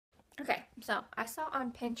So I saw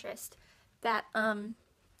on Pinterest that ooh,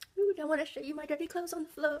 I want to show you my dirty clothes on the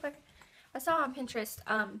floor. I saw on Pinterest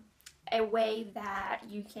a way that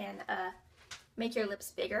you can make your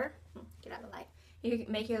lips bigger. Get out of the light. You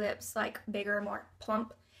can make your lips like bigger, more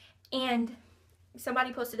plump. And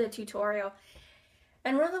somebody posted a tutorial,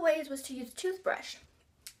 and one of the ways was to use a toothbrush.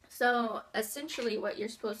 So essentially what you're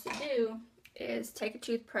supposed to do is take a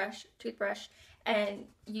toothbrush and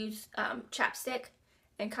use chapstick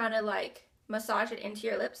and kind of like massage it into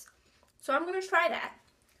your lips. So I'm going to try that.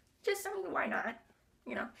 Just, I mean, why not?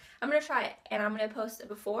 You know, I'm going to try it, and I'm going to post a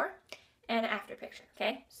before and after picture,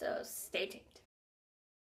 okay? So stay tuned.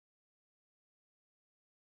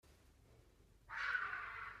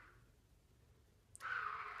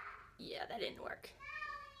 Yeah, that didn't work.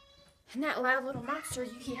 And that loud little monster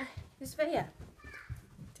you hear is Vea,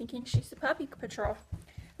 thinking she's the puppy patrol.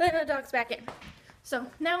 Then the dog's back in. So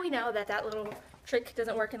now we know that that little trick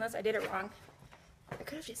doesn't work unless I did it wrong. I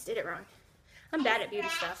could have just did it wrong. I'm bad at beauty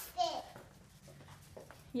stuff.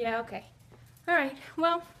 Yeah, okay. Alright,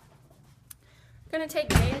 well, I'm gonna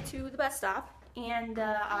take Vea to the bus stop, and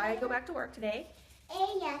I go back to work today.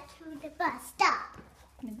 Aya to the bus stop.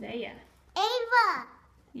 Nevaeh. Ava.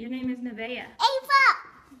 Your name is Nevaeh.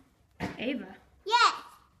 Ava. Ava. Yes.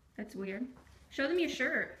 That's weird. Show them your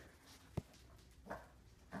shirt.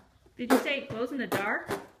 Did you say it glows in the dark?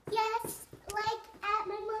 Yes, like at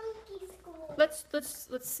my monkey school. Let's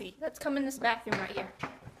see. Let's come in this bathroom right here.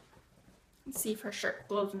 Let's see if her shirt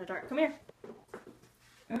glows in the dark. Come here.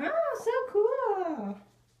 Oh, so cool.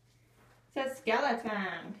 It says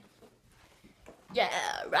skeleton. Yeah,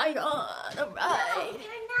 right on. All right. No,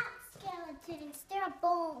 they're not skeletons. They're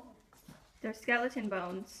bones. They're skeleton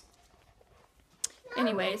bones. No,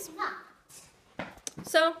 Anyways. they're not.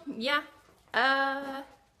 So, yeah. I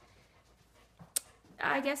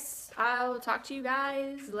guess I'll talk to you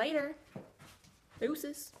guys later.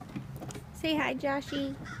 Deuces. Say hi,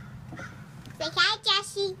 Joshy. Say hi,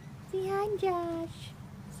 Joshy. Say hi, Josh.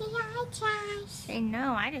 Say hi, Josh. Say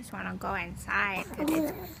no, I just want to go inside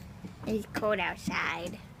because it's cold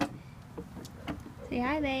outside. Say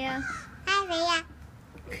hi, Vea. Hi,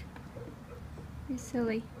 Rhea. You're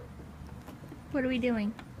silly. What are we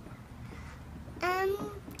doing?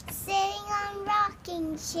 Sitting on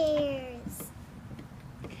rocking chairs.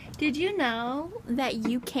 Did you know that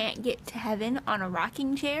you can't get to heaven on a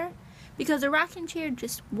rocking chair? Because a rocking chair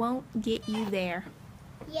just won't get you there.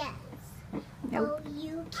 Yes. Nope. Oh,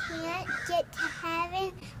 you can't get to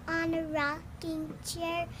heaven on a rocking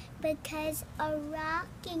chair because a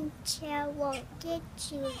rocking chair won't get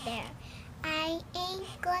you there. I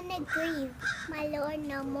ain't gonna grieve my Lord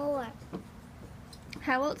no more.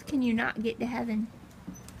 How else can you not get to heaven?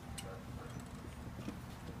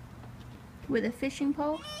 With a fishing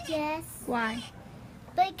pole? Yes, Why?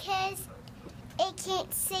 because it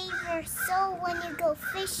can't save your soul when you go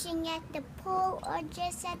fishing at the pool or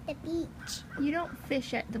just at the beach. You don't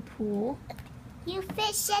fish at the pool. You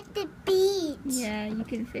fish at the beach. Yeah, you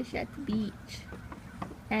can fish at the beach.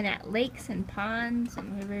 And at lakes and ponds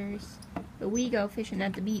and rivers. But we go fishing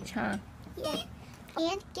at the beach, huh? Yeah.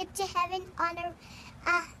 And get to heaven on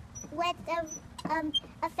with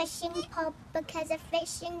a fishing pole because a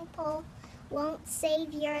fishing pole won't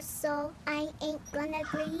save your soul. I ain't gonna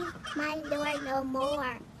grieve my Lord no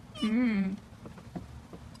more.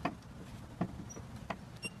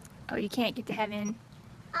 Oh, you can't get to heaven.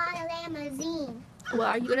 On a limousine. Well,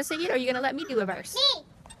 are you going to sing it or are you going to let me do a verse? Me!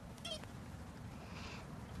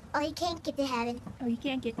 Oh, you can't get to heaven. Oh, you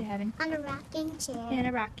can't get to heaven. On a rocking chair. In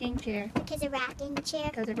a rocking chair. Because a rocking chair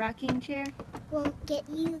Because a rocking chair won't get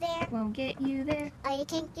you there. won't get you there. Oh, you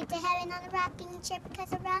can't get to heaven on a rocking chair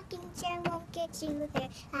because a rocking chair won't get you there.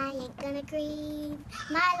 I ain't gonna grieve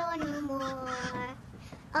my Lord no more.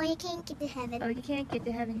 Oh, you can't get to heaven Oh, you can't get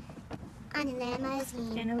to heaven. on a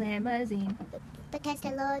limousine In a limousine. because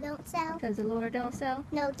the Lord don't sell Because the Lord don't sell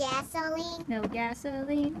no gasoline. no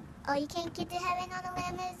gasoline. Oh, you can't get to heaven on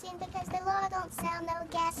a limousine because the Lord don't sell no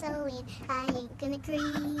gasoline. I ain't gonna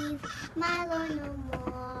grieve my Lord no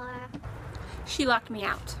more. She locked me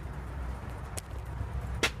out.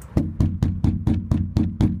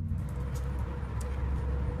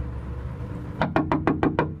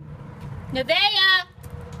 Nevaeh!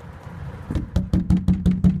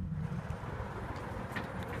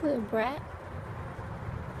 Little brat.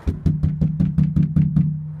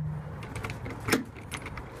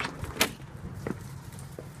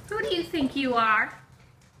 Who do you think you are?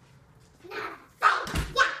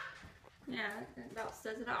 Yeah, that about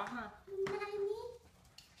says it all, huh? Mommy,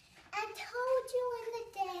 I told you in the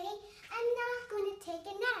day I'm not going to take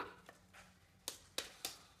a nap.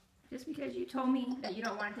 Just because you told me that you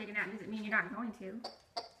don't want to take a nap doesn't mean you're not going to.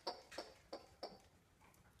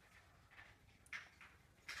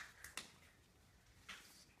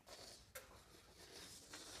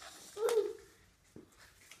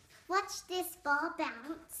 Watch this ball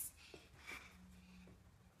bounce.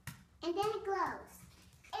 And then it glows.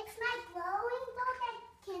 It's my glowing ball that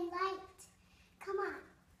can light. Come on,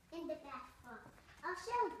 in the bathroom. I'll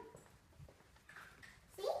show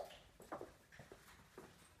you. See?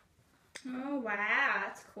 Oh wow,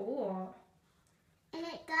 that's cool. And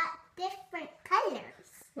it got different colors.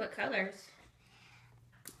 What colors?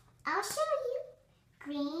 I'll show you.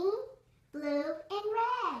 Green, blue, and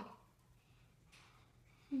red.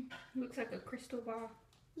 Looks like a crystal ball.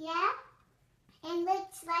 Yeah? And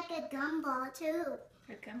looks like a gumball too.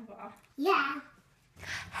 A gumball. Yeah.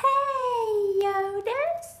 Hey,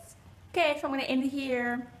 Yodas. Okay, so I'm going to end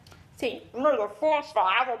here. See. May the force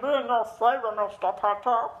forever be in your favor, Mr.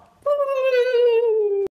 Potter.